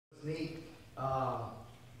It's neat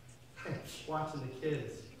watching the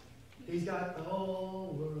kids. He's got the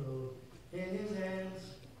whole world in his hands,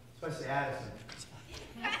 especially Addison.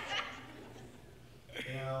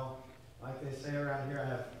 You know, like they say around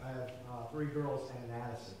here, I have 3 girls and an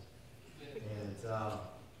Addison. And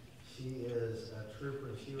she is a trooper.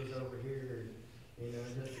 She was over here, you know,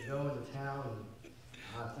 just to go into town.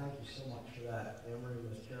 And thank you so much for that, Emery,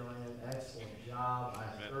 Miss Caroline. Excellent job.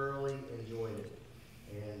 I thoroughly enjoyed it.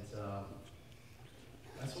 And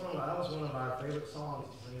that was one of our favorite songs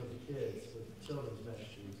to sing with the kids, with the children's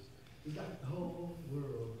ministries. We got the whole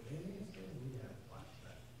world in his hands. We have to watch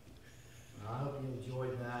that. I hope you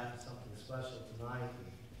enjoyed that. Something special tonight.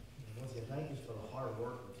 And once again, thank you for the hard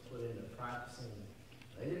work that's put into practicing.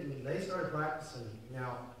 They started practicing.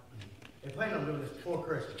 Now, they planned on doing this before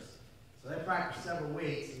Christmas. So they practiced several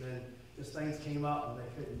weeks, and then just things came up and they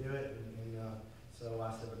couldn't do it. So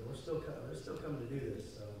I said, but they're still coming to do this.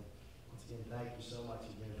 So once again, thank you so much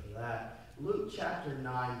again for that. Luke chapter 9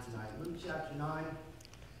 tonight. Luke chapter 9.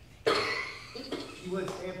 If you would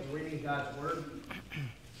stand for the reading of God's Word.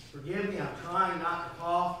 Forgive me, I'm trying not to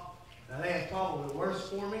cough. I think it's probably worse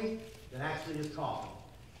for me than actually just coughing.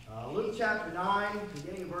 Luke chapter 9,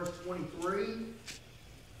 beginning of verse 23.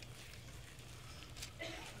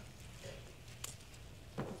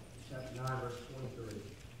 Chapter 9, verse 23.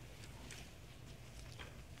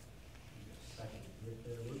 Just a second to get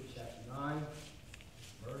there. Luke chapter 9,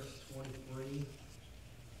 verse 23.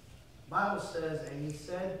 The Bible says, and he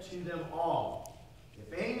said to them all,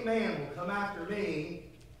 if any man will come after me,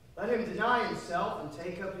 let him deny himself and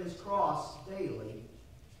take up his cross daily and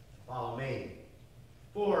follow me.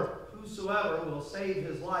 For whosoever will save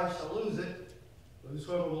his life shall lose it, but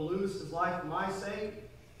whosoever will lose his life for my sake,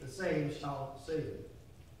 the same shall save it.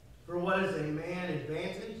 For what is a man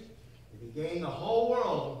advantage if he gain the whole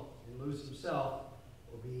world and lose himself,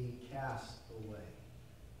 or be cast away?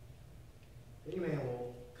 Any man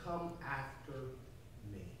will come after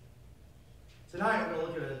me. Tonight we're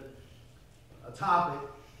going to look at a topic,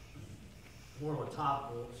 more of a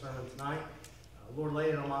topical sermon tonight. The Lord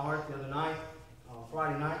laid it on my heart the other night,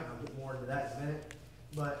 Friday night, and I'll get more into that in a minute.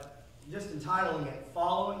 But just entitling it,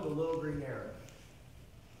 Following the Little Green Arrow.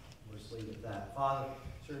 We'll just leave it at that. Father,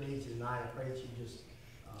 sure need you tonight. I pray that you just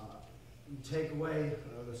you take away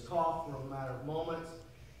this cough for a matter of moments.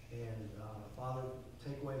 And Father,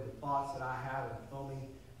 take away the thoughts that I have and fill me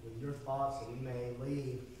with your thoughts that we may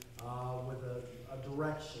leave with a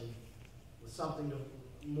direction, with something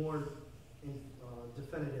more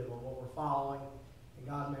definitive on what we're following. And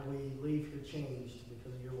God, may we leave here changed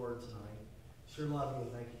because of your word tonight. Sure love you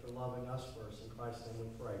and thank you for loving us first. In Christ's name we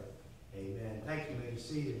pray. Amen. Thank you. May be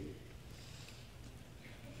seated.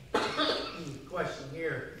 Question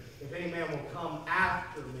here. If any man will come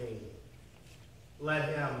after me, let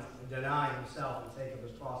him deny himself and take up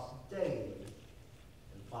his cross daily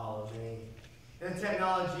and follow me. In the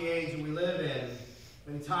technology age that we live in,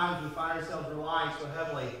 many times we find ourselves relying so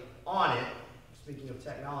heavily on it, speaking of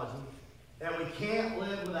technology, that we can't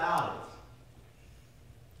live without it.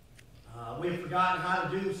 We have forgotten how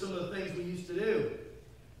to do some of the things we used to do.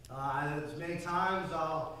 There's many times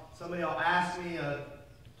somebody will ask me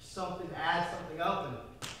something to add something up, and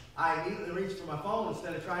I immediately reach for my phone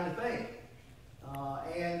instead of trying to think.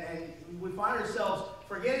 And we find ourselves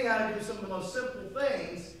forgetting how to do some of the most simple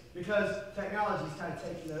things because technology is kind of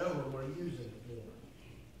taking that over and we're using it more.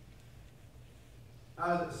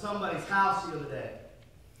 I was at somebody's house the other day.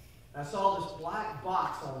 I saw this black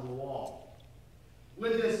box on the wall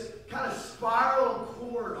with this kind of spiral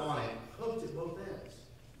cord on it, hooked at both ends.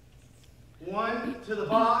 One to the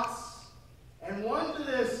box and one to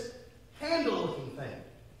this handle-looking thing.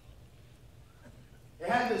 It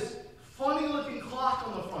had this funny-looking clock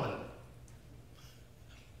on the front of it.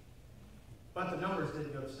 But the numbers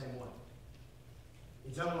didn't go the same way.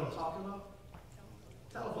 You tell me what I'm talking about?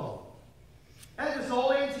 Telephone. It had this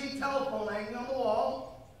old antique telephone hanging on the wall.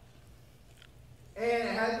 And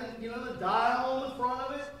it had the dial on the front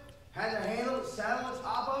of it. Had the handle that sat on the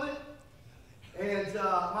top of it. And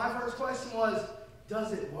my first question was,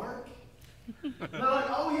 does it work? And they're like,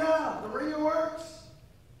 oh yeah, the ringer works.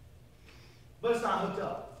 But it's not hooked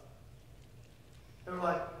up. And we're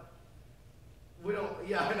like, we don't,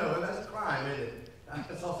 yeah, I know, that's a crime, isn't it?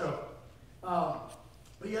 That's also,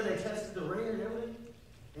 but yeah, they tested the ringer and everything.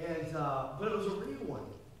 And, but it was a real one.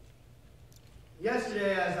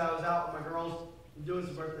 Yesterday, as I was out with my girls doing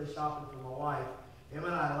some birthday shopping for my wife, Emma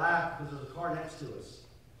and I laughed because there was a car next to us.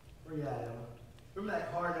 Where you at, Emma? Remember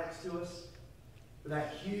that car next to us? With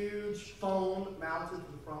that huge phone mounted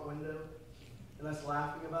to the front window? And us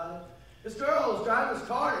laughing about it? This girl was driving this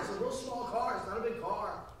car, and it's a real small car, it's not a big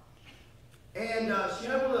car. And she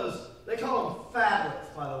had one of those, they call them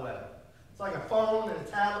phablets, by the way. It's like a phone and a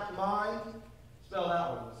tablet combined. Spell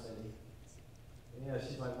that one, Cindy. Yeah,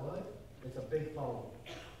 she's like, what? It's a big phone.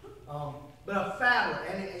 But a phablet,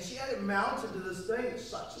 and she had it mounted to this thing. It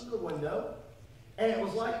sucks into the window. And it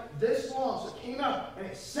was like this long, so it came up, and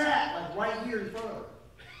it sat like right here in front of her.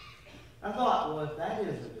 I thought, well, if that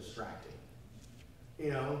isn't distracting,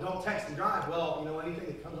 don't text and drive. Well, anything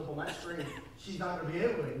that comes up on that screen, she's not going to be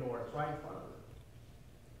able to ignore it. It's right in front of her.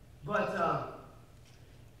 But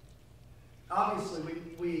obviously,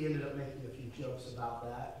 we ended up making a few jokes about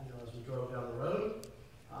that, as we drove down the road.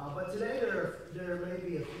 But today, there may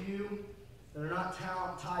be a few that are not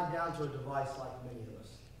tied down to a device like many of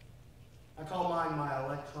us. I call mine my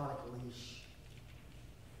electronic leash.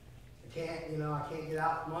 I can't get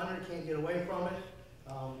out from under it, can't get away from it.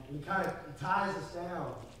 It kind of ties us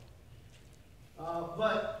down.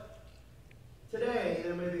 But today,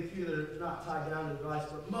 there may be a few that are not tied down to the device,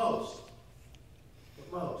 but most,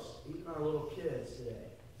 even our little kids today.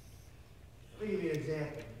 Let me give you an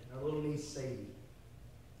example. Our little niece, Sadie.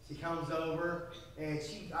 She comes over, and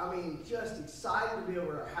just excited to be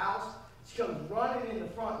over at her house. She comes running in the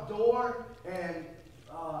front door, and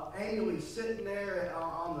Angelie's sitting there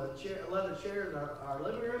on the leather chair in our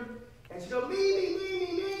living room, and she goes,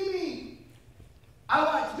 Mimi, I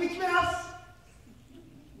watch Mickey Mouse.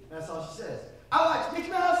 That's all she says. I watch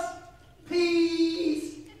Mickey Mouse,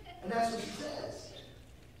 peace. And that's what she says.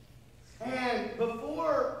 And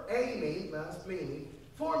before Mimi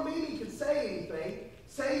could say anything,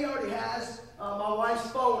 Sadie already has my wife's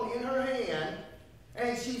phone in her hand,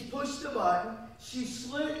 and she's pushed the button. She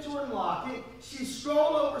slid it to unlock it. She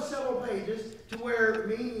scrolled over several pages to where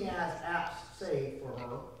Mimi has apps saved for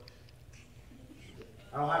her.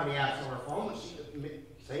 I don't have any apps on her phone, but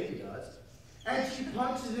Sadie does. And she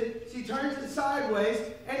punches it, she turns it sideways,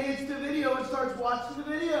 and hits the video and starts watching the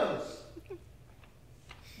videos.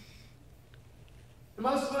 And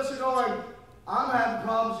most of us are going, I'm having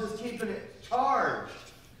problems just keeping it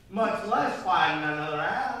charged, much less finding another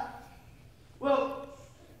app. Well,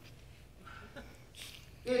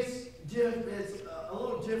 it's a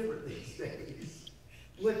little different these days.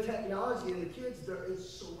 With technology and the kids, it's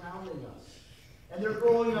surrounding us. And they're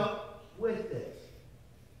growing up with it.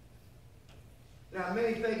 Now,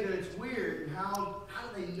 many think that it's weird, and how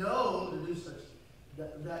do they know to do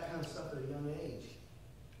that kind of stuff at a young age?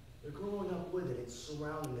 They're growing up with it. It's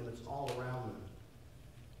surrounding them. It's all around them.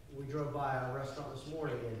 We drove by a restaurant this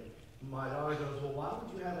morning, and my daughter goes, well, why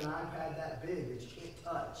would you have an iPad that big that you can't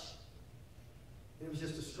touch? And it was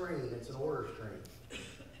just a screen. It's an order screen.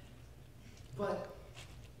 But,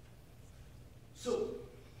 so,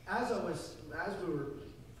 as we were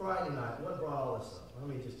Friday night, what brought all this up? Let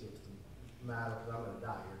me just get to the matter, because I'm going to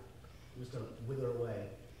die here. I'm just going to wither away.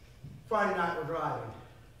 Friday night, we're driving.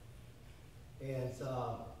 And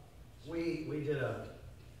we did a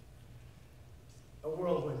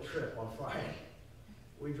whirlwind trip on Friday.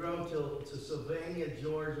 We drove to Sylvania,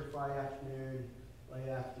 Georgia, Friday afternoon, late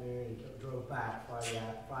afternoon, and drove back Friday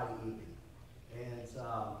evening. And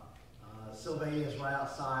Sylvania is right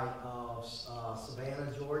outside of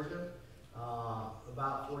Savannah, Georgia,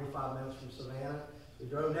 about 45 minutes from Savannah. We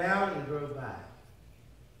drove down and we drove back.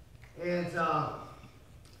 And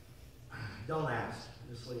don't ask,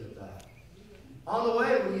 just leave it at that. On the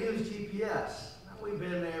way, we used GPS. Now, we've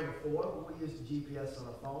been there before, but we used the GPS on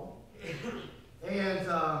our phone. And,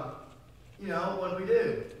 what did we do?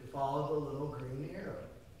 We followed the little green arrow.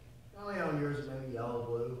 Only on yours, it may be yellow,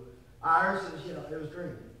 blue. Ours, it was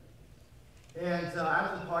green. And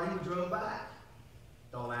after the party, we drove back.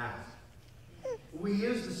 Don't ask. We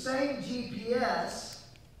used the same GPS,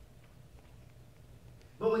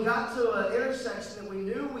 but we got to an intersection that we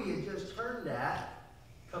knew we had just turned at,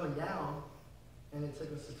 coming down, and it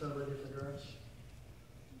took us a totally different direction.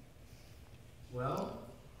 Well,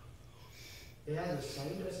 it had the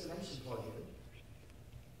same destination plugged in,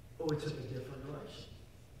 but we took a different direction.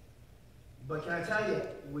 But can I tell you,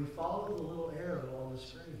 we followed the little arrow on the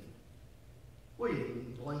screen. We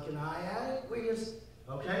didn't blink an eye at it. We just,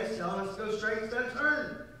 okay, it's telling us to go straight instead of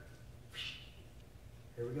turn.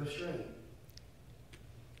 Here we go straight.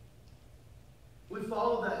 We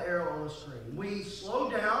followed that arrow on the screen. We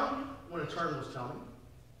slowed down when a turn was coming.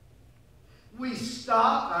 We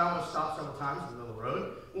stopped. I almost stopped several times in the middle of the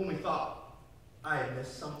road when we thought I had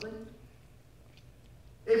missed something.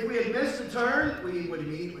 If we had missed a turn, we would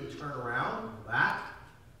immediately turn around, go back.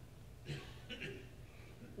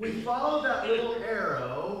 We followed that little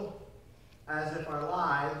arrow as if our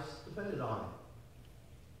lives depended on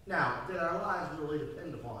it. Now, did our lives really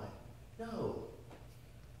depend upon it? No.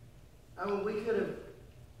 I mean, we could have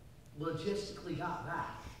logistically got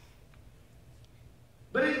back.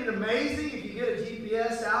 But isn't it amazing if you get a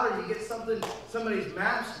GPS out or you get somebody's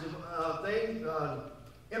maps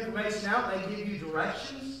information out, they give you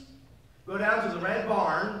directions? Go down to the red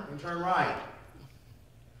barn and turn right.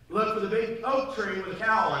 Look for the big oak tree with a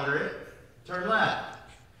cow under it, turn left.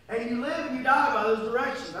 And you live and you die by those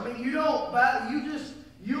directions. I mean, you're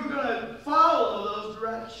going to follow those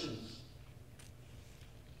directions.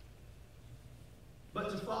 But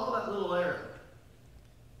to follow that little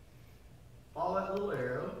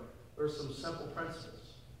arrow, there's some simple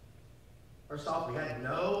principles. First off, we had to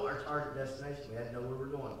know our target destination. We had to know where we're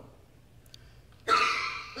going.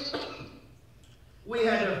 We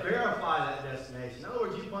had to verify that destination. In other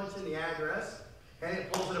words, you punch in the address, and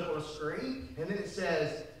it pulls it up on a screen, and then it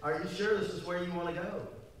says, are you sure this is where you want to go?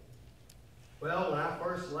 Well, when I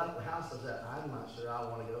first left the house, I said, I'm not sure I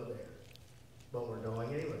want to go there. But we're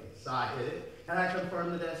going anyway. So I hit it, and I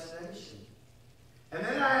confirmed the destination. And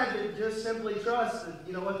then I had to just simply trust that,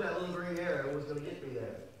 you know what, that little green arrow was going to get me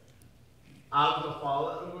there. I was going to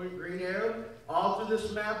follow that little green arrow all through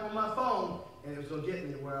this map on my phone, and it was going to get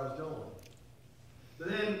me to where I was going. But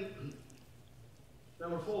then,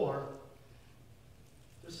 number 4,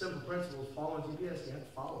 just simple principles. Following GPS, you have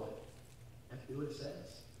to follow it. You have to do what it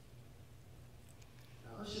says.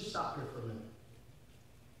 Now, let's just stop here for a minute.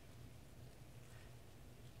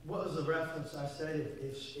 What was the reference I said?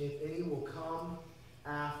 If any will come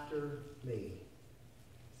after me,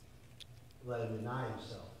 let him deny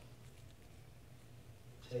himself.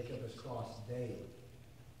 Take up his cross daily.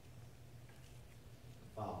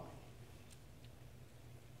 Follow me.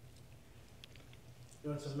 You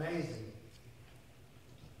know, it's amazing.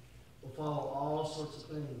 We'll follow all sorts of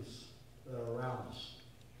things that are around us.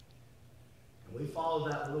 And we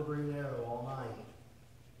followed that little green arrow all night.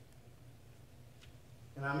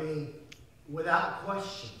 And I mean, without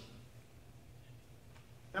question.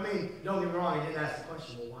 I mean, don't get me wrong, I didn't ask the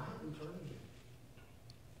question, well, why didn't we turn here?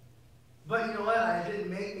 But you know what? It didn't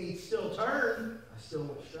make me still turn. I still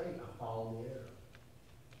went straight and I followed the arrow.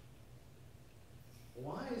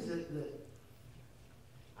 Why is it that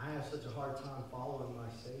I have such a hard time following my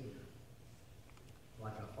Savior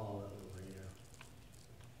like I follow that little green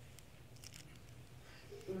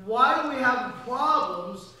arrow? Why do we have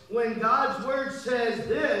problems when God's Word says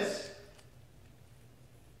this,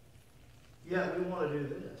 yet we want to do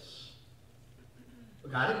this?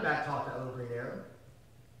 Look, I didn't backtalk that little green arrow.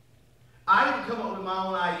 I didn't come up with my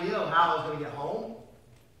own idea of how I was going to get home.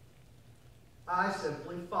 I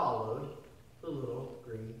simply followed the little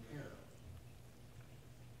green arrow.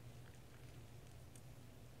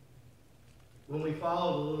 When we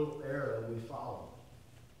follow the little arrow, we follow.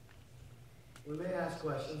 We may ask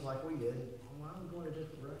questions like we did, well, I'm going a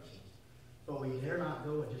different direction. But we dare not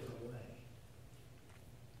go a different way.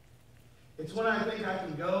 It's when I think I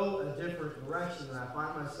can go a different direction and I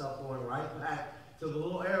find myself going right back to the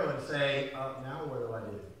little arrow and say, now where do I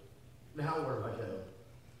do? Now where do I go?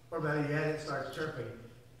 Or better yet, it starts chirping,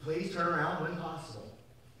 please turn around when possible.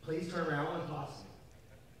 Please turn around when possible.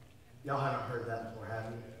 Y'all haven't heard that before, have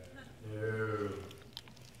you? No.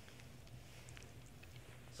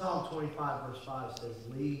 Psalm 25, verse 5 says,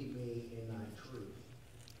 lead me in thy truth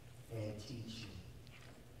and teach me.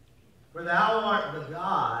 For thou art the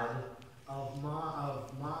God of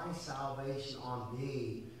my salvation. On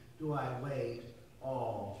thee do I wait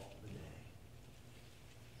all the day.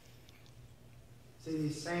 See,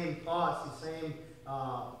 these same thoughts,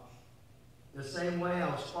 the same way I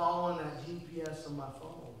was following that GPS on my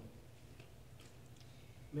phone.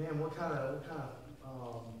 Man, what kind of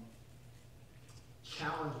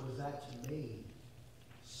challenge was that to me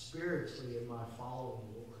spiritually in my following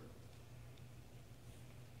the Lord?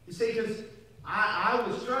 You see, because I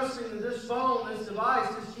was trusting that this phone, this device,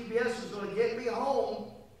 this GPS was going to get me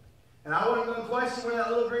home, and I wasn't going to question where that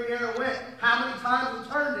little green arrow went. How many times it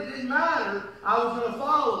turned, it didn't matter. I was going to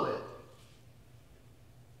follow it.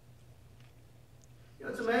 You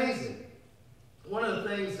know, it's amazing. One of the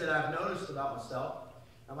things that I've noticed about myself,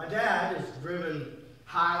 now my dad has driven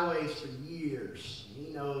highways for years.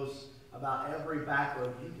 He knows about every back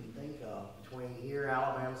road you can think of between here,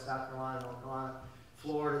 Alabama, South Carolina, North Carolina,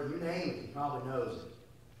 Florida, you name it, he probably knows it.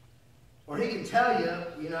 Or he can tell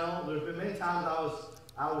you, you know, there's been many times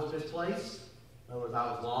I was misplaced. In other words,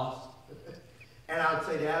 I was lost. And I would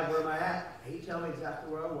say, Dad, where am I at? He'd tell me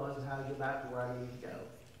exactly where I was and how to get back to where I needed to go.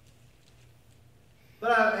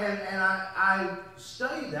 But I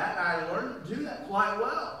studied that, and I learned to do that quite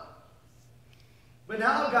well. But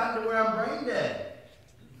now I've gotten to where I'm brain dead.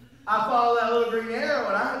 I follow that little green arrow,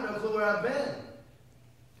 and I have no clue where I've been.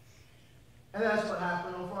 And that's what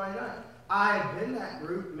happened on Friday night. I have been that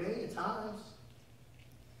group many times.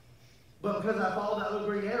 But because I followed that little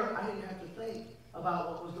green arrow, I didn't have to think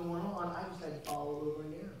about what was going on. I just had to follow the little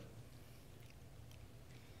green arrow.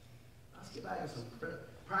 Let's get back to some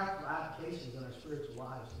practical applications in our spiritual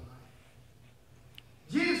lives tonight.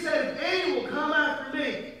 Jesus said, if any will come after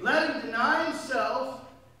me, let him deny himself,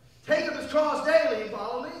 take up his cross daily, and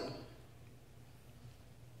follow me.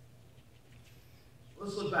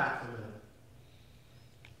 Let's look back for a minute.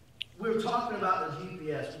 We were talking about the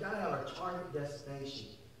GPS. We've got to have our target destination,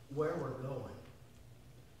 where we're going.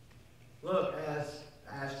 Look, as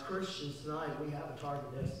Christians tonight, we have a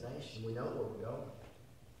target destination. We know where we're going.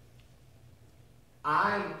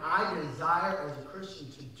 I desire as a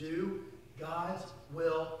Christian to do God's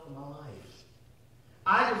will for my life.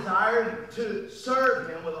 I desire to serve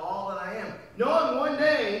him with all that I am, knowing one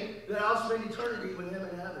day that I'll spend eternity with him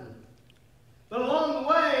in heaven. But along the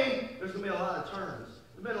way, there's going to be a lot of turns.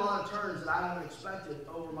 There's been a lot of turns that I haven't expected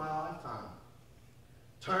over my lifetime.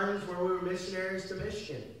 Turns where we were missionaries to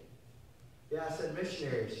Michigan. Yeah, I said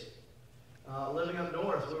missionaries. Living up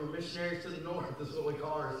north, we were missionaries to the north, is what we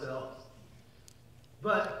call ourselves.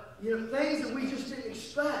 But, things that we just didn't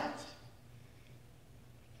expect.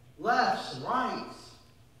 Lefts and rights.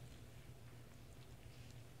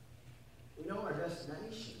 We know our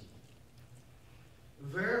destination.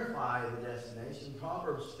 Verify the destination.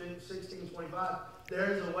 Proverbs 16:25.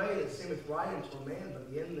 There is a way that seemeth right unto a man,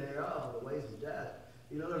 but the end thereof are the ways of death.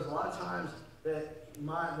 There's a lot of times that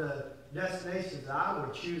the destinations that I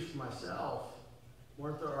would choose for myself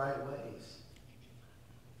weren't the right ways.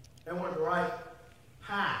 They weren't the right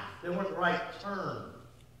path. They weren't the right turn.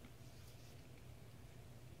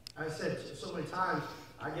 I said so many times,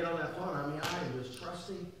 I get on that phone, I am just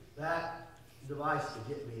trusting that device to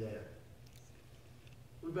get me there.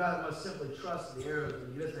 We've got to most simply trust the arrows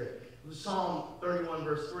when you get there. Psalm 31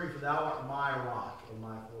 verse 3, for thou art my rock and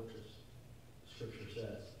my fortress, Scripture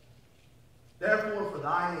says. Therefore, for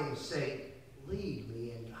thy name's sake, lead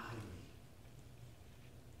me and guide me.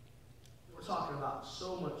 We're talking about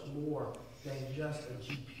so much more than just a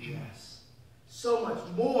GPS. So much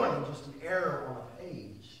more than just an arrow on a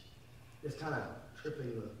page that's kind of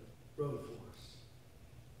tripping the road for us.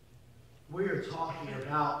 We are talking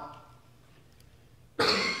about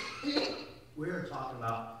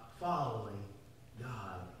following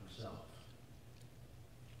God himself.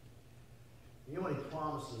 You know what he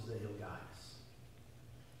promises that he'll guide us.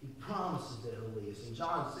 He promises that he'll lead us. In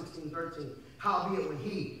John 16:13, howbeit when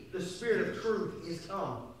he, the Spirit of truth, is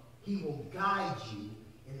come, he will guide you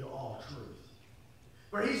into all truth.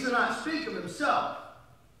 For he shall not speak of himself,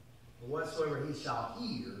 but whatsoever he shall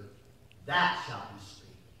hear, that shall he speak.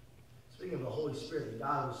 Speaking of the Holy Spirit, that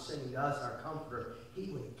God was sending to us, our Comforter,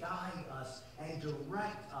 he would guide us and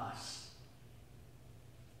direct us.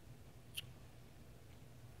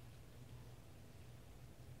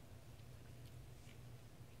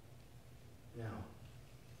 Now,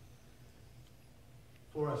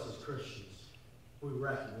 for us as Christians, we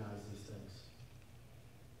recognize these things.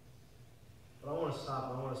 But I want to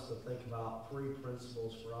stop and I want us to think about 3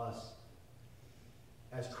 principles for us.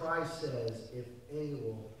 As Christ says, if any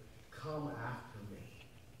will come after me.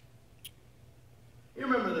 You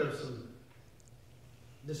remember there were some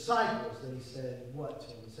disciples that he said what to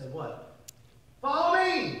them? He said what? Follow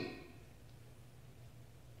me!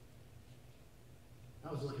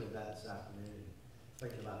 I was looking at that this afternoon,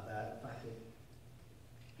 thinking about that. In fact,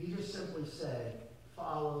 he just simply said,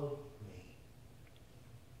 follow me.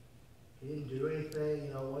 He didn't do anything,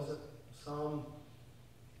 it wasn't some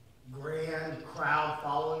grand crowd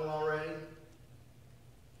following already.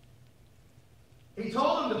 He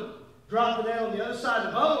told them to drop the net on the other side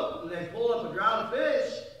of the boat, and they pull up a drought of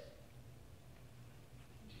fish.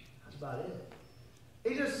 That's about it.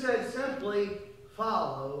 He just said simply,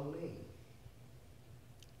 follow me.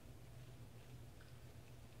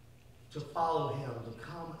 To follow him, to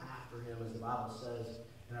come after him, as the Bible says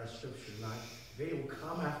in our scripture tonight. If any will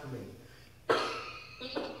come after me.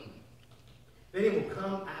 If any will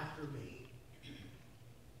come after me.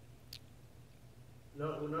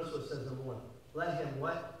 Notice what it says, number 1. Let him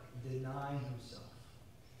what? Deny himself.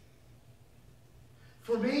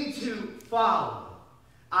 For me to follow,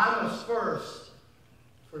 I must first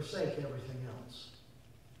forsake everything else.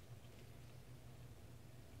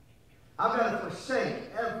 I've got to forsake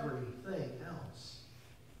everything else.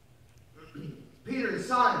 Peter and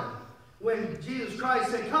Simon, when Jesus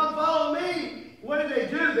Christ said, come follow me, what did they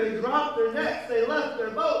do? They dropped their nets. They left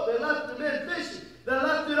their boat. They left the men fishing. They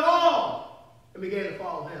left it all and began to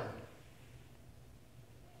follow him.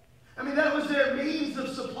 That was their means of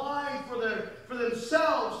supplying for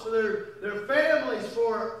themselves, for their families,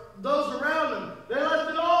 for those around them. They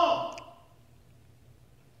left it all.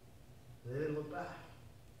 They didn't look back.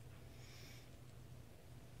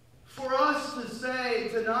 For us to say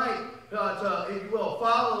tonight, if you will,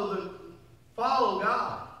 follow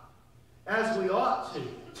God as we ought to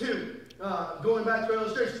going back to our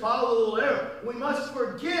illustration, follow the little arrow. We must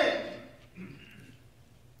forget.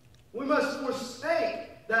 We must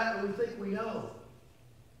forsake that we think we know.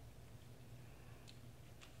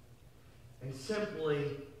 And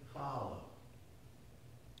simply follow.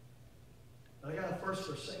 I got to first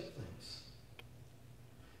forsake things.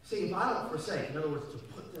 See, if I don't forsake, in other words, to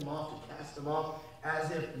put them off, to cast them off,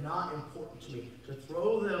 as if not important to me, to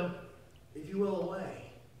throw them, if you will,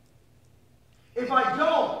 away. If I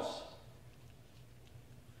don't,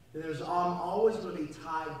 then I'm always going to be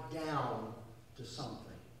tied down to something.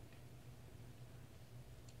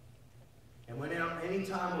 And any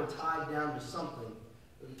time we're tied down to something,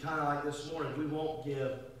 kind of like this morning, we won't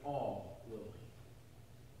give all, will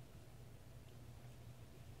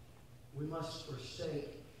we? We must forsake.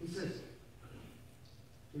 He says,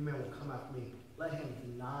 "Any man will come after me. Let him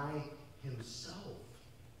deny himself."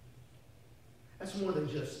 That's more than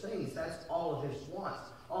just things. That's all of his wants,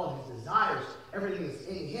 all of his desires, everything that's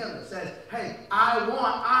in him that says, hey, I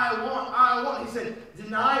want. He said,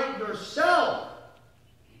 deny yourself.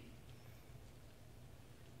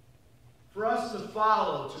 For us to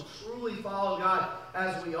follow, to truly follow God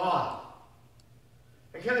as we ought.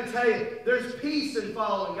 And can I tell you, there's peace in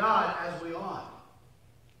following God as we ought.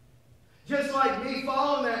 Just like me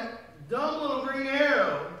following that dumb little green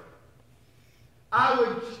arrow, I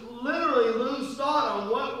would literally lose thought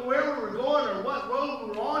on where we were going or what road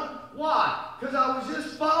we were on. Why? Because I was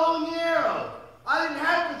just following the arrow. I didn't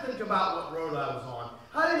have to think about what road I was on.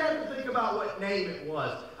 I didn't have to think about what name it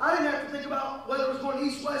was. I didn't have to think about whether it was going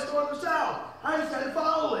east, west, north, or south. I just had to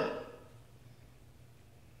follow it.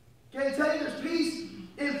 Can I tell you there's peace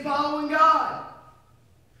in following God?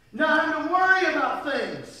 Not having to worry about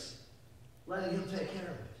things. Letting him take care of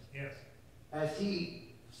it. Yes. As he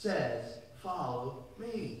says, follow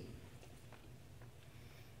me.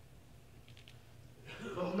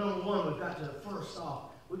 But number one, we've got to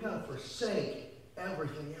forsake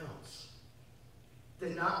everything else.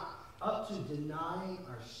 Up to denying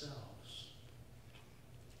ourselves,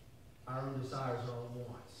 our own desires, our own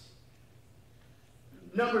wants.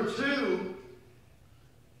 Number two,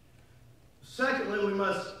 secondly, we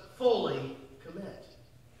must fully commit.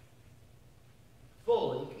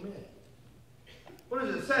 Fully commit. What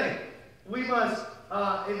does it say? We must,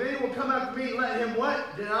 if anyone will come after me, let him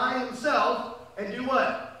what? Deny himself and do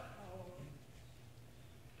what?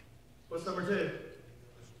 What's number two?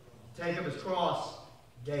 Take up his cross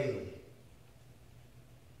daily.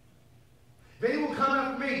 If anyone will come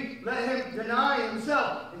after me, let him deny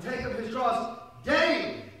himself and take up his cross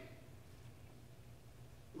daily.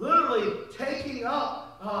 Literally, taking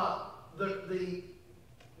up the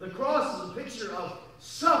cross is a picture of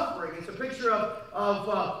suffering. It's a picture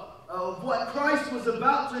of what Christ was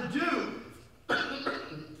about to do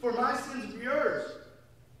for my sins and yours.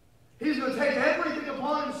 He's going to take everything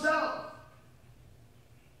upon himself.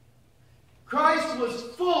 Christ was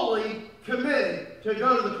fully committed to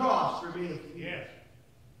go to the cross for me. Yes.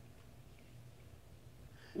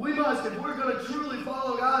 We must, if we're going to truly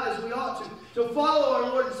follow God as we ought to follow our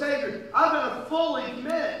Lord and Savior, I've got to fully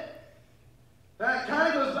commit. That kind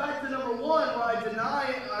of goes back to number one, where I deny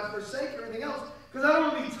it and I forsake everything else, because I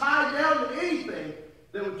don't want to be tied down to anything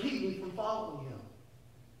that would keep me from following him.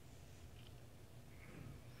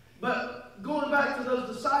 But going back to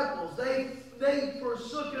those disciples, they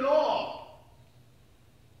forsook it all.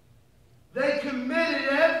 They committed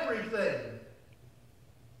everything.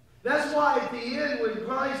 That's why at the end, when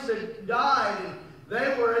Christ had died and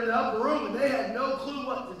they were in the upper room and they had no clue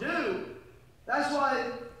what to do, that's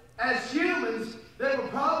why as humans, they were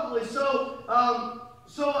probably so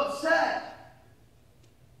upset,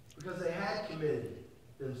 because they had committed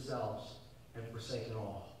themselves and forsaken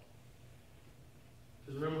all.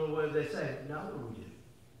 Because remember what they said, now what do we do?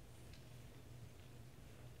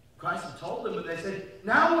 Christ had told them, but they said,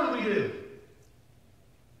 now what do we do?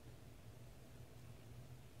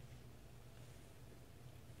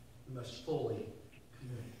 We must fully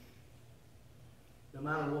commit. No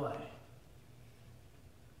matter what.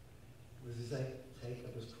 What does he say? Take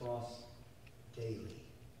up his cross daily.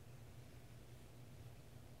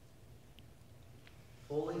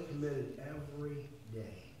 Fully committed every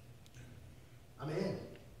day. I'm in.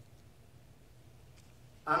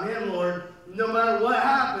 I'm in, Lord. No matter what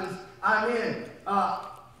happens, I'm in.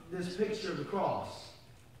 This picture of the cross.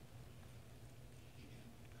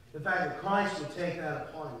 The fact that Christ would take that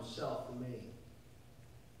upon himself for me.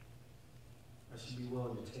 I should be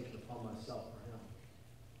willing to take it upon myself for him.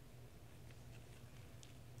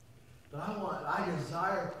 But I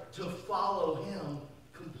desire to follow him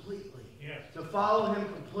completely. Yes. To follow him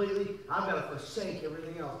completely, I've got to forsake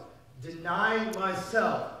everything else. Denying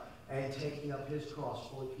myself and taking up his cross,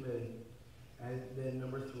 fully committed. And then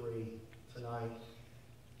number 3, tonight,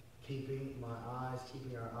 keeping our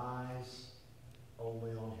eyes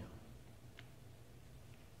only on him.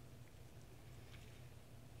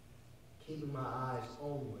 Keeping my eyes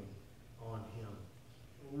only on him.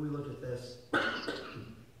 When we look at this,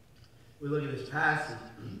 we look at this passage,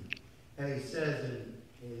 and he says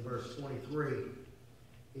in verse 23,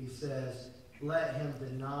 he says, let him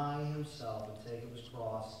deny himself and take up his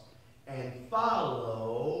cross and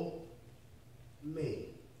follow me.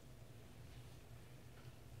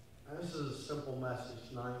 Now, this is a simple message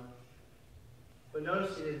tonight. But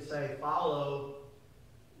notice he didn't say follow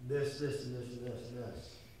this, this, and this, and this, and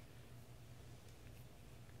this.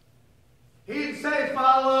 He didn't say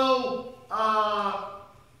follow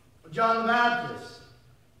John the Baptist.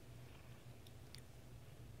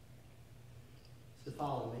 He said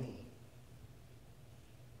follow me.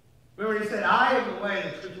 Remember he said, I am the way,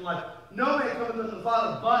 the truth, and life. No man cometh unto the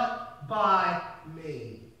Father but by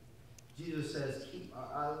me. Jesus says, keep our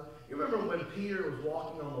eyes. You remember when Peter was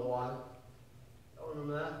walking on the water? Y'all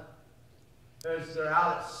remember that? As they're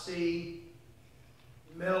out at sea,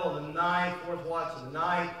 middle of the night, fourth watch of the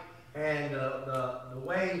night, and the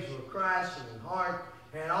waves were crashing and hard,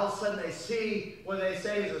 and all of a sudden they see what they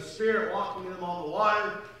say is a spirit walking them on the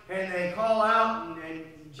water, and they call out, and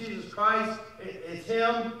Jesus Christ, it's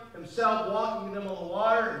him himself walking them on the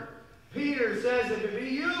water. And Peter says, if it be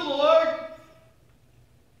you, Lord,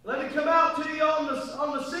 let me come out to you on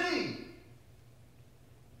the sea.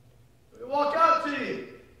 Let me walk out to you.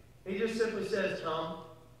 He just simply says, come.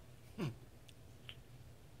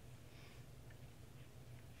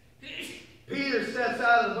 Peter steps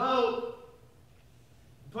out of the boat,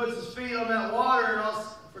 puts his feet on that water, and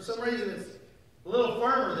for some reason it's a little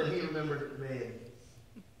firmer than he remembered it being.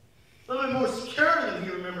 A little bit more secure than he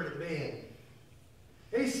remembered it being.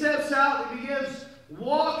 He steps out and begins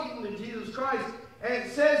walking with Jesus Christ. And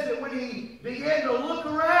it says that when he began to look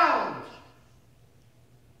around,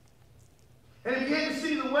 and he began to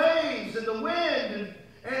see the waves and the wind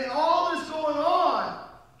and all this going on,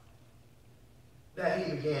 that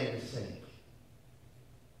he began to sink.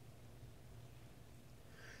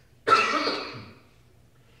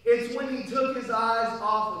 It's when he took his eyes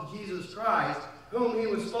off of Jesus Christ, whom he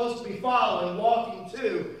was supposed to be following, walking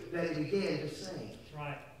to, that he began to sink. That's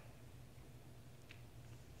right.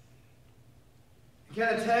 Can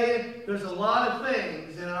I tell you, there's a lot of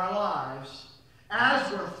things in our lives,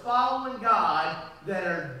 as we're following God, that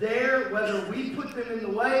are there, whether we put them in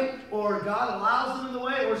the way, or God allows them in the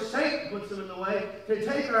way, or Satan puts them in the way, to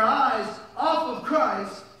take our eyes off of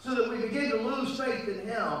Christ so that we begin to lose faith in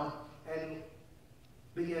him and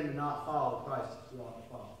begin to not follow Christ as we ought to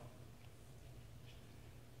follow.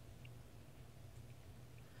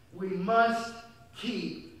 We must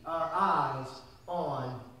keep our eyes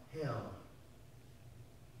on him.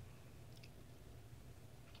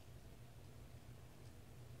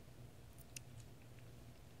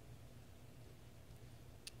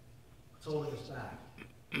 What's holding us back?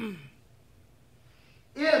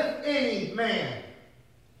 If any man,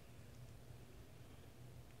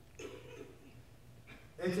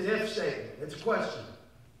 it's an if statement, it's a question.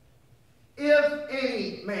 If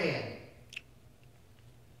any man,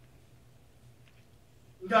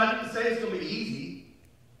 God didn't say it's going to be easy.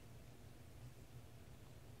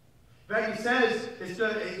 In fact, he says it's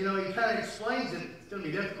going to, he kind of explains it. It's going to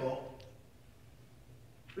be difficult.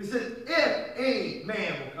 He says, if any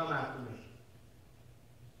man will come after me.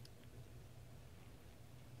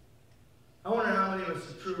 I wonder how many of us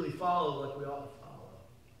truly follow like we ought to follow.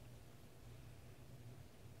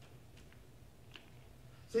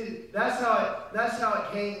 See, that's how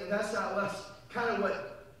it came. That's kind of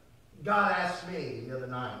what God asked me the other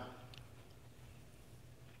night.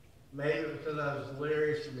 Maybe because I was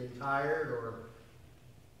delirious from being tired, or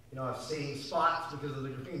I've seen spots because of the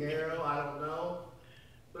green arrow. I don't know.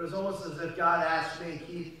 But it's almost as if God asked me,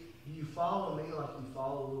 Keith, do you follow me like you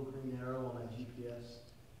follow a little green arrow on that GPS?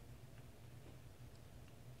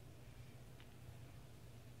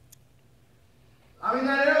 I mean,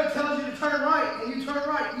 that arrow tells you to turn right, and you turn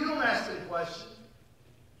right. You don't ask any questions.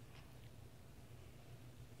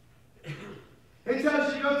 It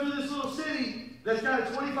tells you to go through this little city that's got a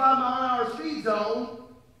 25-mile-an-hour speed zone,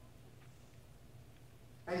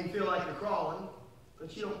 and you feel like you're crawling,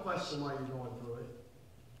 but you don't question why you're going through it.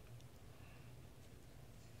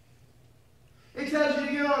 It tells you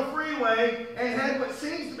to get on a freeway and head what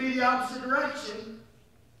seems to be the opposite direction,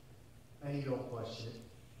 and you don't question it.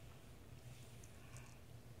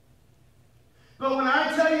 But when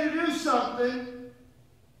I tell you to do something,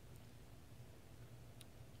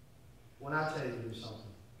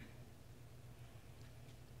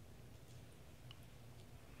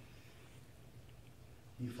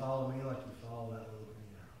 you follow me like you follow that little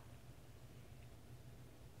green arrow.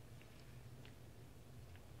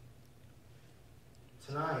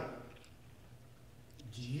 Tonight,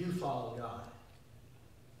 do you follow God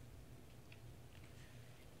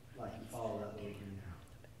like you follow that little green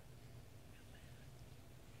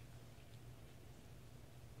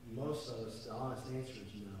arrow? Most of us, the honest answer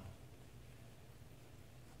is no.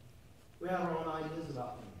 We have our own ideas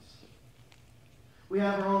about things. We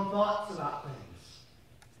have our own thoughts about things.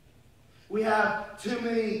 We have too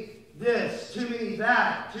many this, too many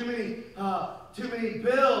that, too many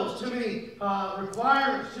bills, too many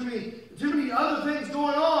requirements, too many other things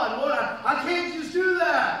going on. Lord, I can't just do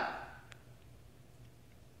that.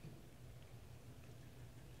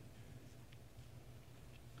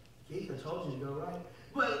 Keith, I told you to go right.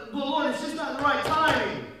 But Lord, it's just not the right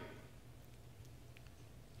timing.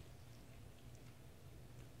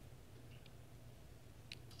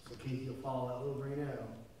 So Keith, you'll follow that little green arrow.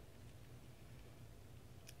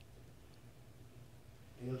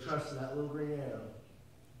 And you'll trust in that little green arrow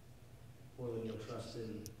more than you'll trust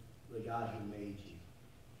in the God who made you,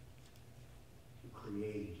 who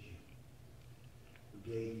created you,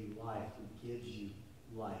 who gave you life, who gives you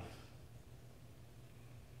life.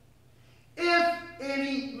 If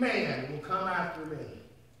any man will come after me,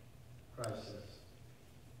 Christ says.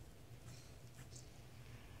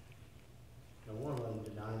 Now, one, let him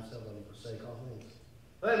deny himself, let him forsake all things.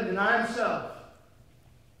 Let him deny himself.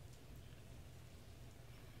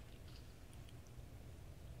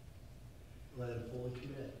 Let him fully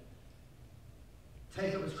commit.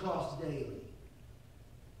 Take up his cross daily.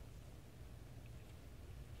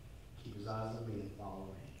 Keep his eyes on me and follow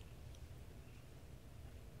me.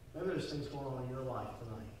 Maybe there's things going on in your life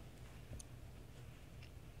tonight.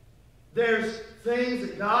 There's things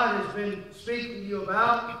that God has been speaking to you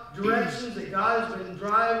about, directions that God has been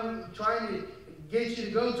trying to get you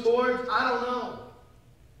to go towards. I don't know.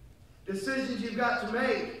 Decisions you've got to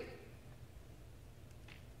make.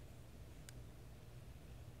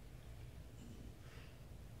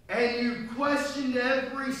 And you questioned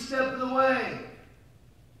every step of the way.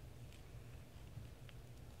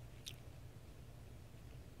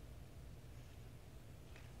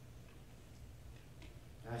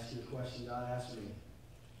 I ask you the question God asked me.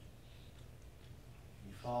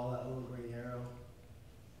 You follow that little green arrow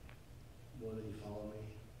more than you follow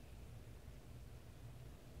me?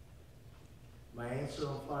 My answer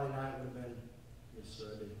on Friday night would have been, yes, sir,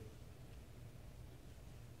 I do.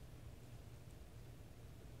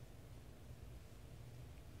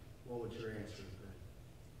 What would your answer have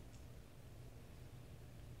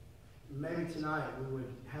been? Maybe tonight we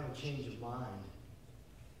would have a change of mind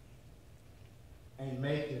and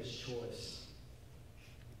make this choice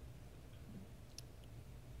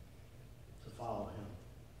to follow him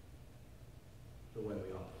the way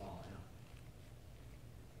we ought to follow him.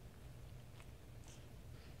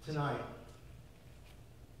 Tonight,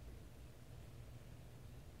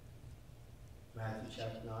 Matthew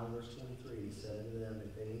chapter 9, verse 23, he said unto them,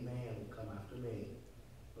 if any man will come after me,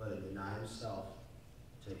 let him deny himself,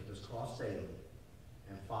 take up his cross daily,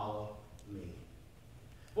 and follow me.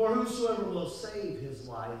 For whosoever will save his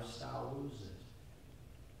life shall lose it.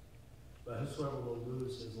 But whosoever will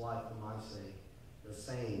lose his life for my sake, the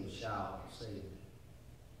same shall save it.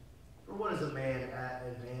 For what is a man at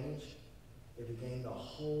advantage if he gain the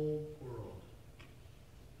whole world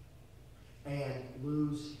and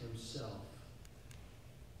lose himself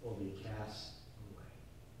or be cast away?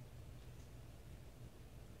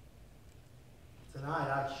 Tonight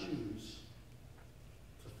I choose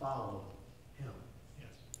to follow him.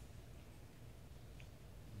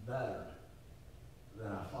 Better than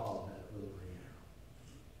I followed that little green arrow.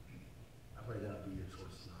 I pray that'll be your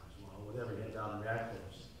choice tonight as well. With every head down and eye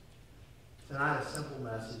closed. Tonight, a simple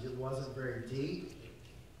message. It wasn't very deep.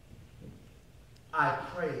 I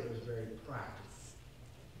pray it was very practical.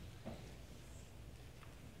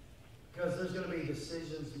 Because there's going to be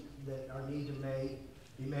decisions that are need to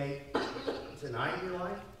be made tonight in your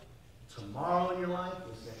life, tomorrow in your life,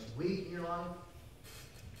 this next week in your life.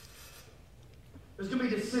 There's going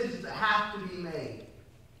to be decisions that have to be made.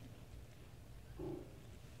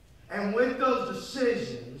 And with those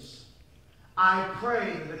decisions, I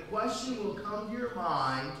pray that the question will come to your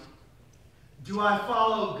mind, do I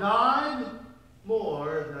follow God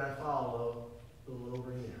more than I follow the little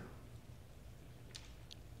green arrow.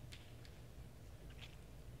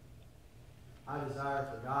 I desire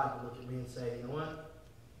for God to look at me and say, you know what?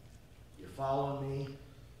 You're following me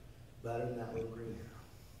better than that little green arrow.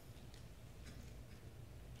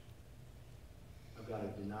 I've got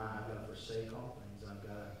to deny, I've got to forsake all things. I've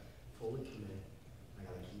got to fully commit. I've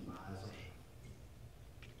got to keep my eyes on Him.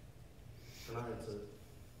 Tonight,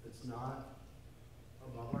 it's not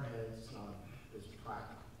above our heads. It's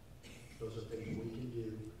practical. Those are things we can do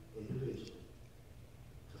individually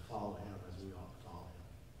to follow Him as we ought to follow Him.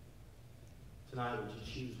 Tonight, would you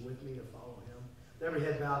choose with me to follow Him? With every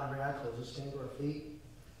head bowed and every eye closed, let's stand to our feet.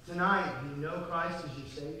 Tonight, do you know Christ as your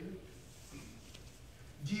Savior?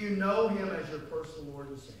 Do you know Him as your personal Lord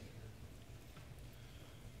and Savior?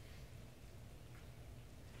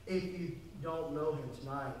 If you don't know Him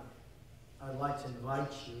tonight, I'd like to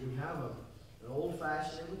invite you. We have an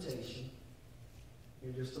old-fashioned invitation.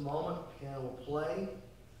 In just a moment, the piano will play.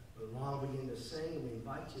 But while we begin to sing, we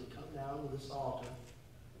invite you to come down to this altar.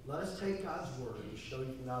 Let us take God's Word and show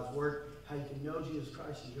you from God's Word how you can know Jesus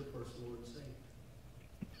Christ as your personal Lord and Savior.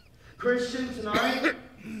 Christian, tonight, are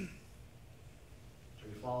you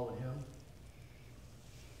following Him?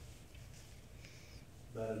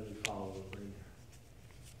 Better than you follow the green.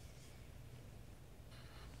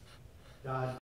 God,